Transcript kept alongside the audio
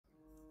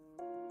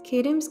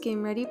Kaedim's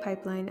Game-Ready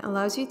pipeline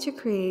allows you to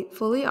create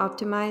fully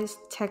optimized,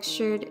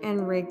 textured,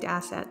 and rigged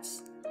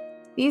assets.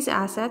 These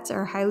assets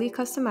are highly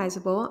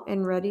customizable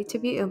and ready to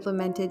be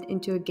implemented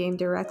into a game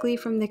directly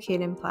from the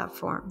Kaedim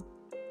platform.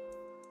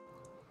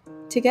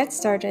 To get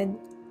started,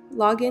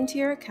 log into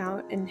your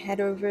account and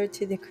head over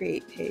to the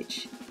Create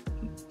page.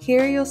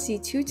 Here you'll see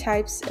two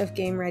types of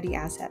Game-Ready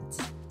assets: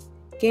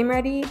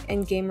 Game-Ready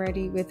and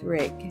Game-Ready with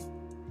Rig.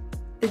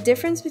 The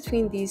difference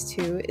between these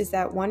two is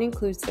that one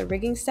includes the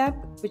rigging step,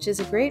 which is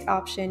a great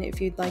option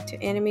if you'd like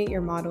to animate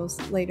your models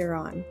later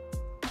on.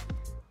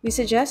 We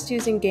suggest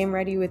using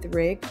Game-Ready with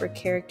Rig for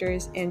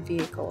characters and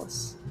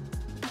vehicles.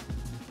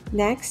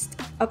 Next,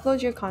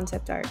 upload your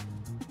concept art.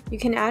 You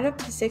can add up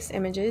to 6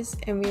 images,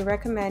 and we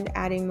recommend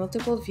adding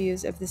multiple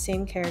views of the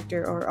same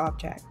character or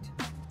object.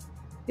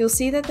 You'll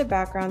see that the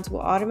backgrounds will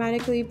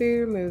automatically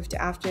be removed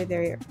after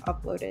they're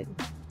uploaded.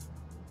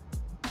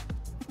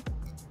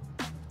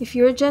 If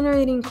you're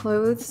generating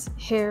clothes,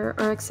 hair,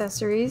 or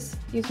accessories,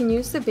 you can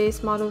use the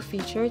base model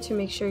feature to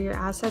make sure your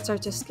assets are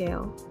to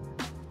scale.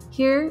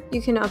 Here, you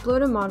can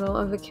upload a model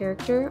of a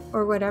character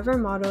or whatever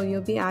model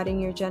you'll be adding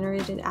your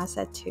generated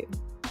asset to.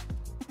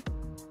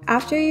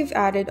 After you've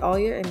added all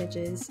your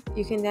images,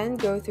 you can then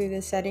go through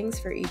the settings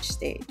for each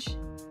stage.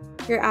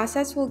 Your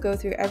assets will go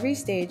through every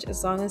stage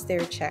as long as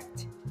they're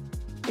checked.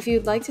 If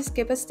you'd like to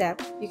skip a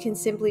step, you can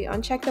simply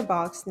uncheck the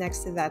box next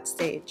to that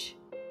stage.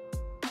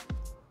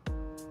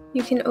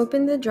 You can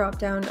open the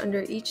drop-down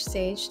under each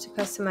stage to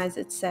customize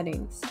its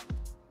settings.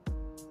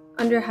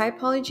 Under High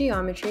Poly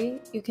Geometry,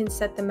 you can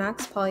set the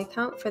max poly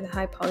count for the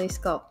High Poly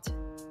sculpt.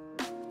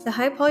 The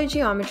High Poly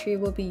Geometry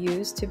will be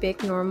used to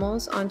bake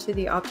normals onto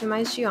the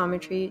optimized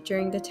geometry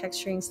during the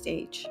texturing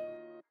stage.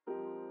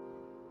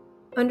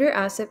 Under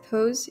Asset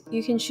Pose,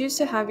 you can choose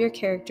to have your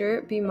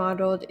character be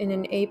modeled in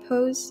an A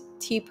pose,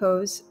 T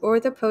pose, or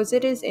the pose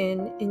it is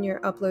in your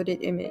uploaded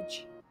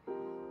image.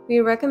 We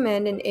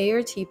recommend an A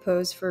or T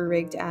pose for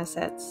rigged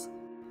assets.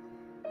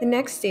 The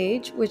next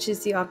stage, which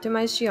is the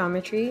optimized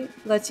geometry,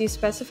 lets you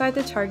specify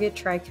the target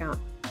try count.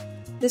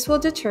 This will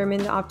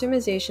determine the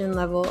optimization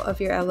level of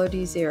your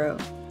LOD0.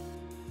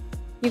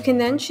 You can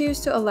then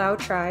choose to allow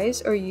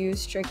tries or use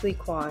strictly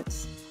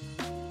quads.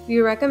 We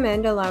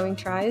recommend allowing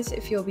tries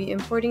if you'll be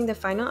importing the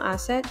final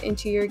asset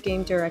into your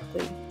game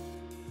directly.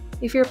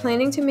 If you're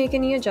planning to make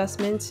any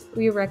adjustments,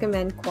 we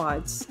recommend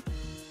quads.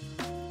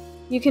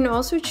 You can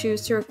also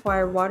choose to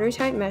require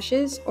watertight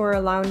meshes or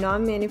allow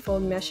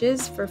non-manifold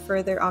meshes for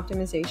further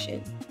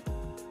optimization.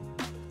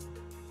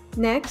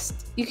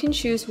 Next, you can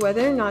choose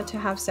whether or not to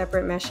have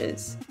separate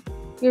meshes.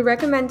 We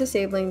recommend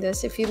disabling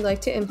this if you'd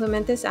like to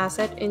implement this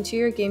asset into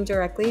your game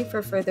directly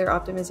for further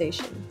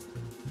optimization.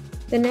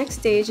 The next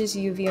stage is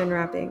UV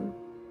unwrapping.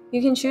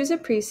 You can choose a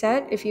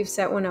preset if you've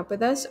set one up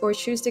with us, or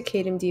choose the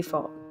Kaedim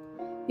default.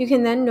 You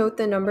can then note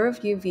the number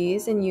of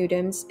UVs and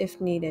UDIMs if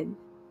needed.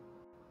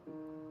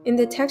 In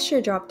the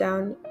texture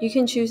dropdown, you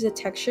can choose the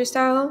texture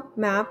style,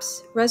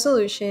 maps,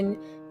 resolution,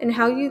 and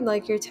how you'd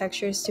like your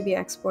textures to be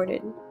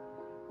exported.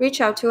 Reach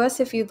out to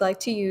us if you'd like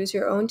to use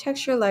your own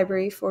texture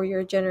library for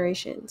your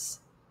generations.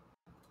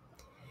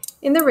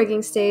 In the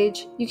rigging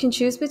stage, you can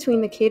choose between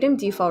the Kaedim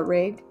default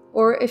rig,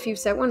 or if you've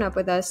set one up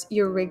with us,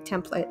 your rig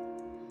template.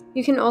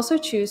 You can also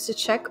choose to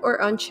check or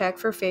uncheck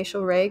for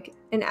facial rig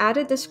and add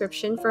a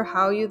description for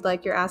how you'd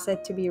like your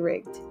asset to be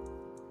rigged.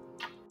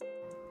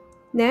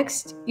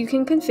 Next, you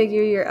can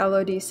configure your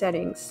LOD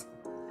settings.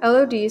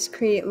 LODs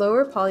create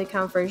lower poly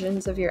count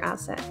versions of your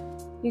asset.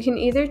 You can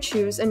either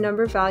choose a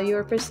number value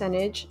or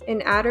percentage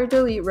and add or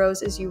delete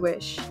rows as you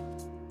wish.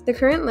 The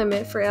current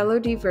limit for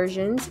LOD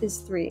versions is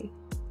 3.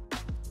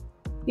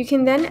 You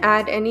can then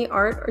add any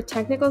art or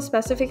technical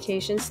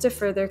specifications to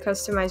further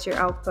customize your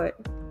output.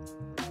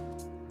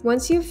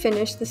 Once you've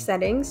finished the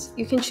settings,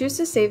 you can choose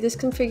to save this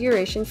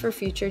configuration for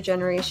future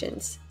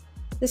generations.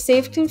 The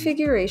saved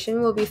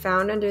configuration will be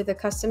found under the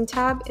Custom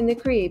tab in the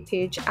Create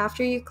page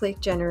after you click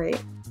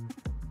Generate.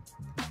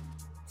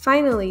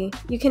 Finally,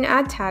 you can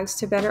add tags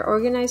to better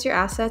organize your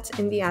assets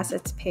in the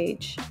Assets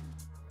page.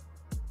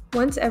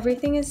 Once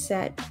everything is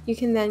set, you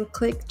can then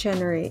click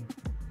Generate.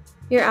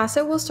 Your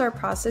asset will start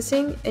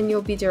processing and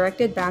you'll be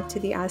directed back to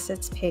the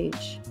Assets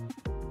page.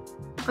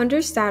 Under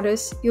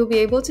Status, you'll be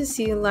able to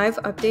see live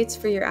updates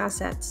for your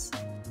assets.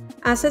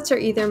 Assets are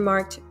either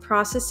marked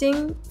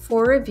Processing,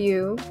 For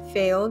Review,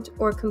 Failed,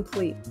 or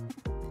Complete.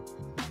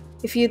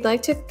 If you'd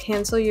like to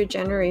cancel your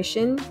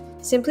generation,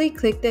 simply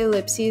click the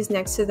ellipses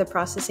next to the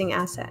processing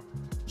asset.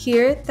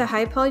 Here, the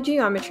High Poly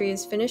Geometry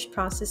is finished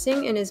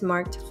processing and is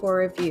marked For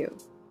Review.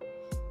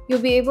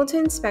 You'll be able to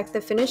inspect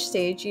the finished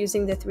stage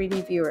using the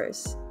 3D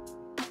viewers.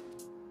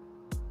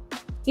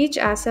 Each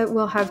asset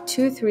will have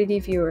 2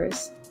 3D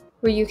viewers,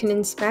 where you can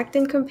inspect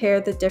and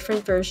compare the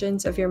different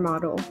versions of your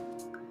model.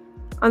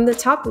 On the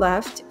top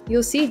left,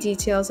 you'll see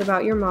details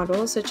about your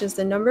model, such as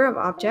the number of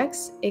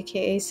objects,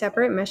 aka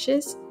separate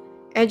meshes,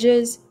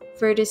 edges,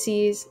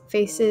 vertices,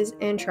 faces,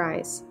 and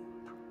tries.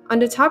 On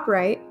the top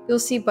right, you'll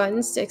see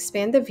buttons to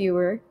expand the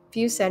viewer,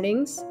 view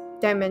settings,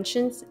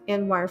 dimensions,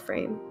 and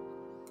wireframe.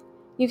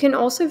 You can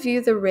also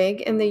view the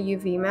rig and the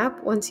UV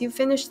map once you've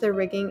finished the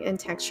rigging and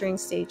texturing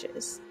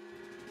stages.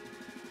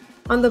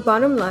 On the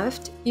bottom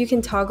left, you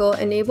can toggle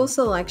Enable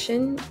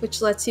Selection, which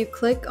lets you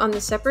click on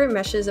the separate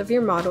meshes of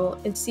your model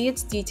and see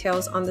its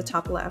details on the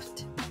top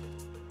left.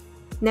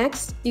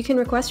 Next, you can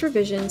request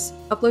revisions,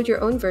 upload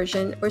your own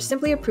version, or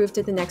simply approve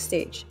to the next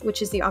stage,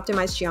 which is the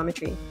optimized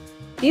geometry.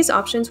 These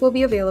options will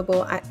be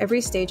available at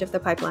every stage of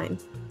the pipeline.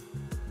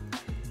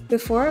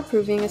 Before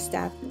approving a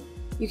step,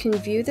 you can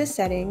view the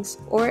settings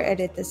or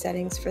edit the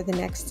settings for the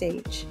next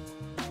stage.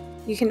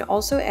 You can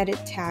also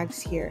edit tags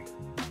here.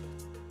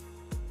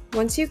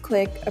 Once you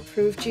click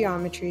Approve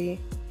Geometry,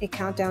 a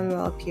countdown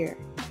will appear.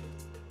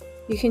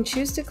 You can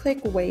choose to click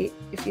Wait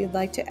if you'd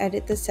like to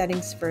edit the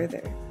settings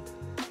further.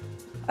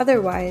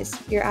 Otherwise,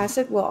 your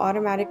asset will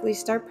automatically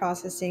start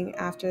processing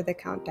after the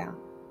countdown.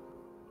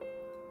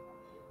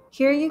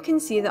 Here you can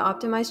see the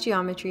optimized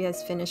geometry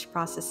has finished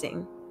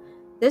processing.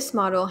 This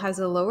model has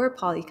a lower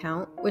poly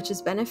count, which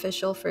is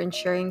beneficial for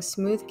ensuring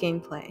smooth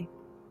gameplay.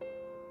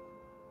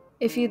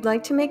 If you'd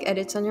like to make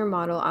edits on your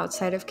model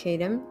outside of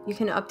Kaedim, you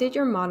can update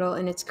your model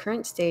in its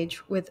current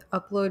stage with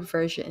Upload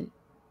Version.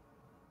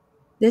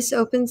 This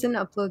opens an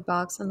upload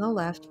box on the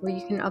left where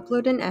you can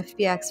upload an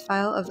FBX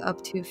file of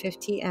up to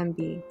 50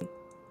 MB.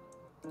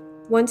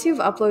 Once you've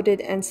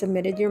uploaded and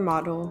submitted your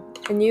model,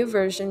 a new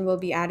version will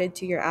be added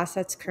to your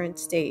asset's current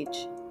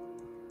stage.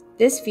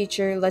 This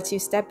feature lets you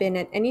step in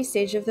at any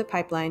stage of the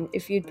pipeline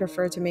if you'd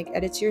prefer to make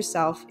edits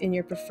yourself in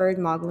your preferred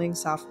modeling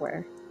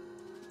software.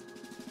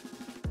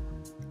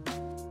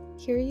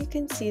 Here you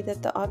can see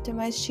that the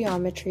optimized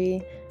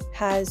geometry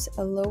has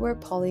a lower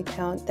poly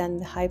count than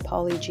the high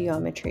poly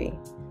geometry.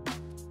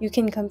 You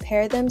can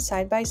compare them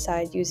side by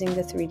side using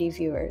the 3D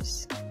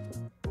viewers.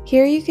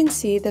 Here you can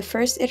see the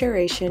first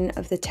iteration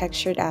of the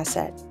textured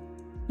asset.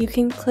 You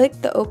can click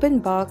the open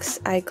box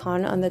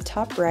icon on the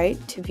top right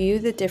to view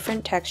the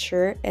different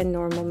texture and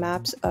normal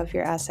maps of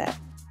your asset.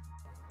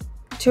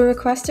 To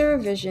request a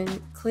revision,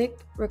 click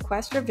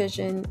Request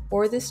Revision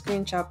or the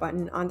screenshot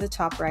button on the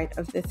top right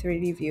of the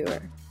 3D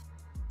viewer.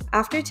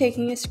 After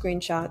taking a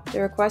screenshot,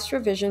 the Request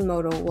Revision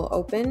modal will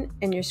open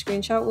and your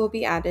screenshot will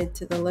be added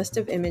to the list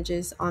of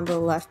images on the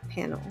left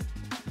panel.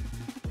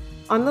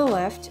 On the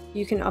left,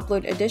 you can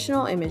upload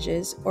additional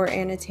images or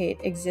annotate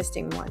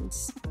existing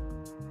ones.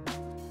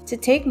 To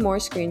take more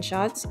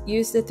screenshots,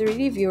 use the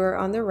 3D viewer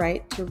on the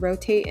right to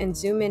rotate and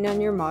zoom in on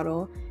your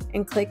model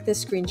and click the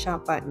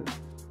screenshot button.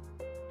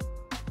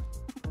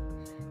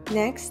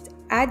 Next,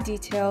 add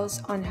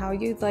details on how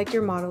you'd like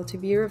your model to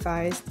be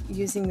revised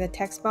using the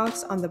text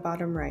box on the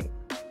bottom right.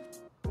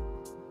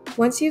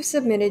 Once you've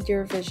submitted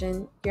your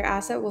revision, your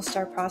asset will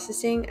start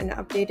processing an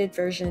updated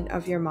version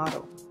of your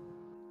model.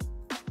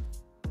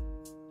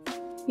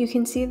 You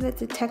can see that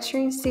the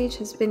texturing stage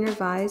has been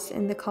revised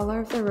and the color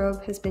of the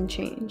robe has been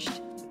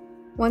changed.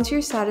 Once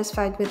you're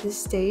satisfied with this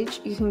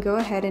stage, you can go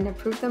ahead and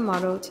approve the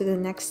model to the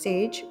next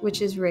stage,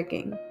 which is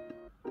rigging.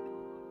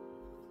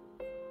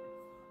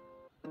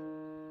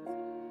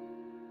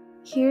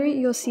 Here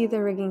you'll see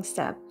the rigging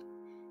step.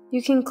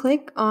 You can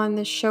click on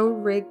the Show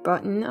Rig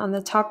button on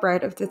the top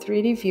right of the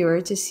 3D viewer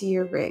to see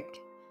your rig.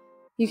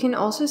 You can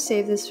also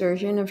save this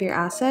version of your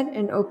asset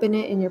and open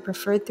it in your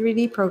preferred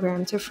 3D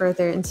program to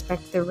further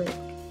inspect the rig.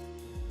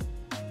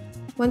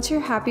 Once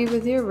you're happy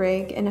with your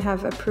rig and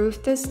have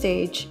approved the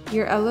stage,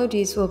 your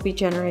LODs will be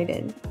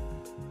generated.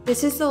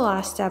 This is the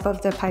last step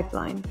of the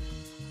pipeline.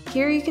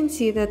 Here you can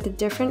see that the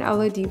different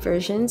LOD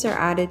versions are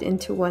added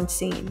into one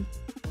scene.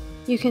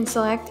 You can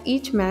select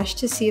each mesh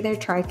to see their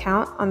try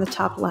count on the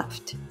top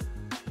left.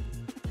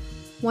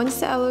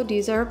 Once the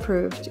LODs are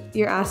approved,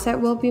 your asset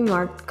will be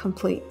marked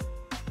complete.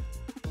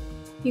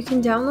 You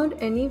can download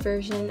any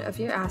version of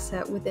your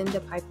asset within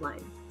the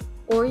pipeline,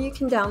 or you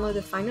can download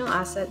the final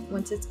asset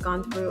once it's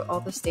gone through all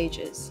the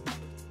stages.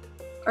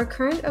 Our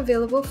current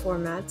available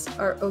formats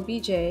are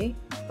OBJ,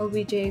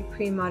 OBJ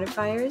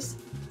pre-modifiers,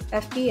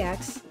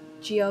 FBX,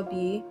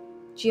 GLB,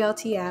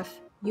 GLTF,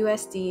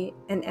 USD,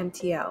 and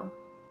MTL.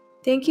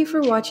 Thank you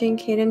for watching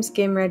Kaedim's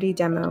Game Ready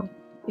demo.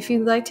 If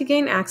you'd like to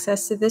gain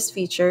access to this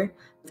feature,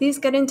 please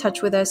get in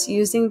touch with us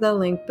using the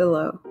link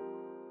below.